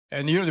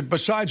And, you know,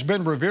 besides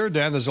Ben Revere,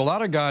 Dan, there's a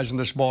lot of guys in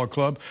this ball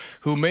club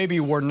who maybe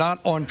were not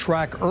on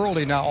track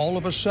early. Now, all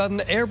of a sudden,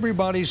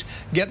 everybody's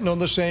getting on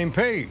the same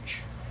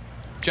page.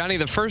 Johnny,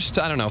 the first,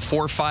 4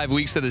 or 5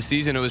 weeks of the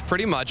season, it was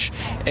pretty much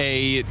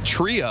a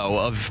trio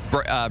of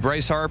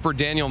Bryce Harper,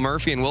 Daniel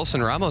Murphy, and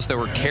Wilson Ramos that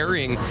were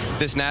carrying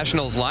this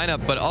Nationals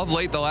lineup. But of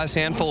late, the last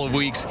handful of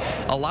weeks,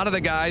 a lot of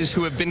the guys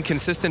who have been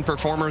consistent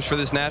performers for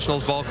this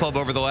Nationals ball club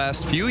over the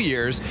last few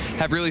years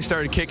have really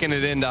started kicking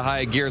it into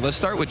high gear. Let's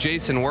start with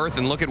Jason Worth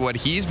and look at what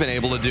he's been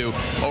able to do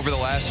over the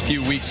last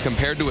few weeks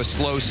compared to a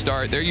slow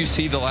start. There you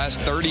see the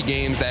last 30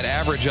 games that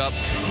average up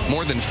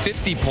more than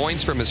 50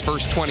 points from his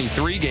first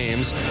 23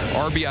 games.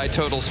 RBI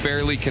totals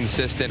fairly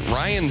consistent.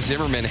 Ryan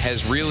Zimmerman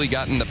has really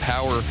gotten the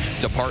power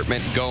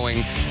department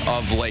going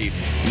of late.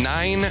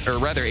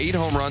 8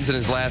 home runs in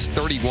his last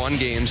 31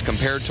 games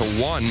compared to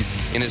 1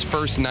 in his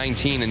first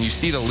 19. And you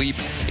see the leap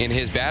in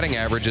his batting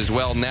average as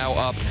well, now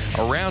up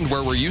around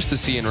where we're used to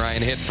seeing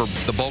Ryan hit for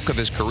the bulk of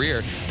his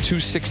career,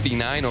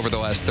 269 over the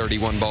last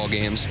 31 ball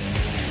games.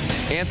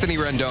 Anthony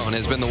Rendon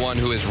has been the one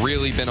who has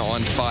really been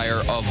on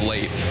fire of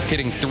late,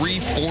 hitting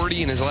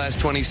 .340 in his last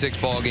 26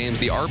 ball games.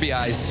 The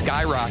RBIs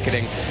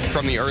skyrocketing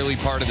from the early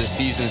part of the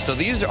season. So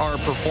these are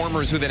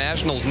performers who the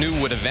Nationals knew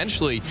would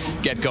eventually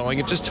get going.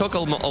 It just took a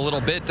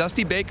little bit.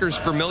 Dusty Baker's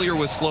familiar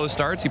with slow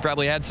starts. He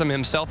probably had some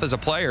himself as a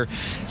player.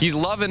 He's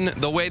loving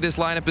the way this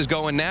lineup is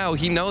going now.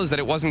 He knows that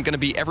it wasn't going to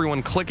be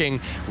everyone clicking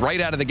right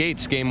out of the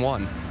gates game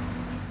one.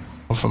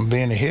 From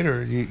being a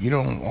hitter, you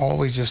don't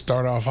always just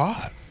start off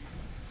hot.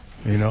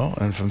 You know,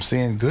 and from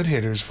seeing good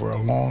hitters for a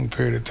long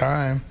period of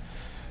time,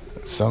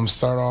 some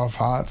start off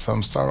hot,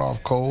 some start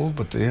off cold,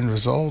 but the end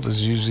result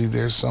is usually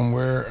they're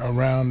somewhere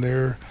around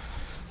their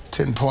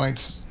 10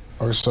 points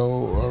or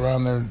so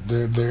around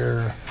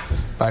their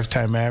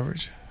lifetime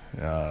average.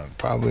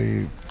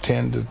 Probably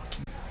 10 to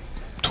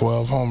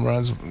 12 home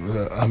runs,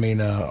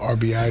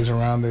 RBIs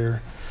around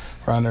their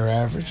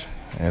average.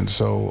 And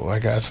so,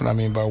 that's what I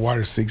mean by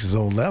water seeks its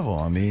own level.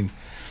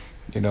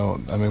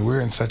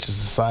 We're in such a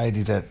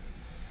society that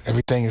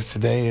everything is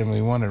today and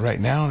we want it right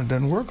now, and it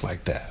doesn't work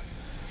like that.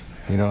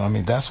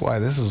 That's why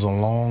this is a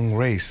long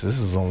race. This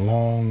is a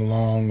long,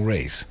 long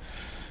race.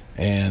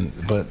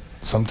 But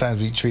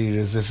sometimes we treat it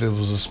as if it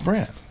was a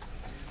sprint.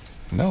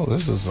 No,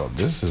 this is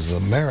a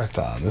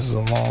marathon. This is a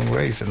long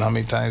race. And how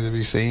many times have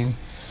you seen?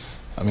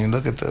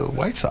 Look at the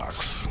White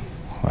Sox.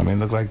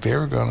 Look like they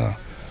were gonna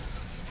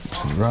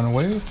run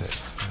away with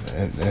it.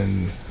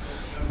 And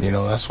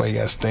that's why you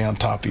got to stay on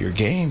top of your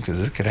game,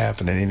 because it could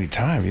happen at any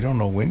time. You don't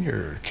know when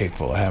you're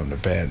capable of having a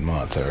bad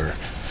month or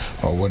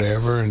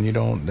whatever, and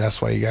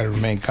that's why you got to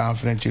remain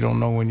confident. You don't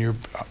know when you're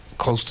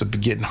close to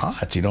getting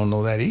hot. You don't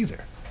know that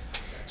either.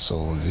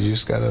 So you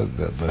just got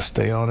to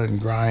stay on it and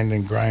grind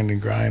and grind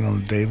and grind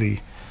on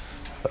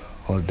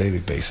a daily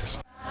basis.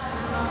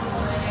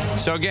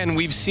 So again,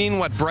 we've seen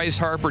what Bryce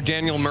Harper,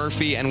 Daniel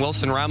Murphy, and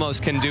Wilson Ramos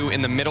can do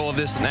in the middle of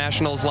this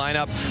Nationals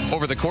lineup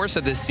over the course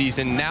of this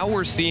season. Now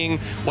we're seeing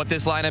what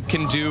this lineup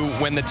can do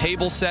when the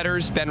table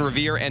setters, Ben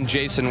Revere and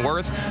Jason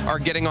Worth, are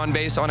getting on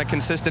base on a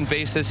consistent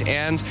basis,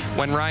 and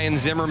when Ryan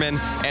Zimmerman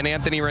and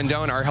Anthony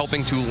Rendon are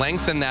helping to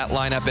lengthen that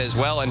lineup as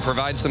well and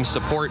provide some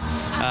support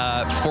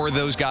for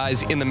those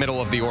guys in the middle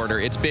of the order.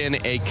 It's been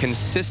a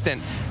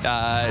consistent,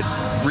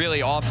 really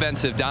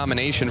offensive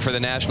domination for the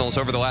Nationals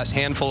over the last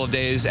handful of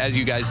days. As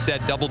you guys said,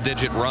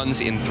 double-digit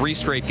runs in 3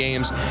 straight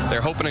games.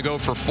 They're hoping to go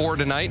for 4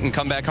 tonight and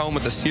come back home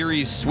with a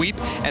series sweep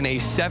and a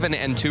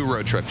 7-2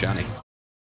 road trip, Johnny.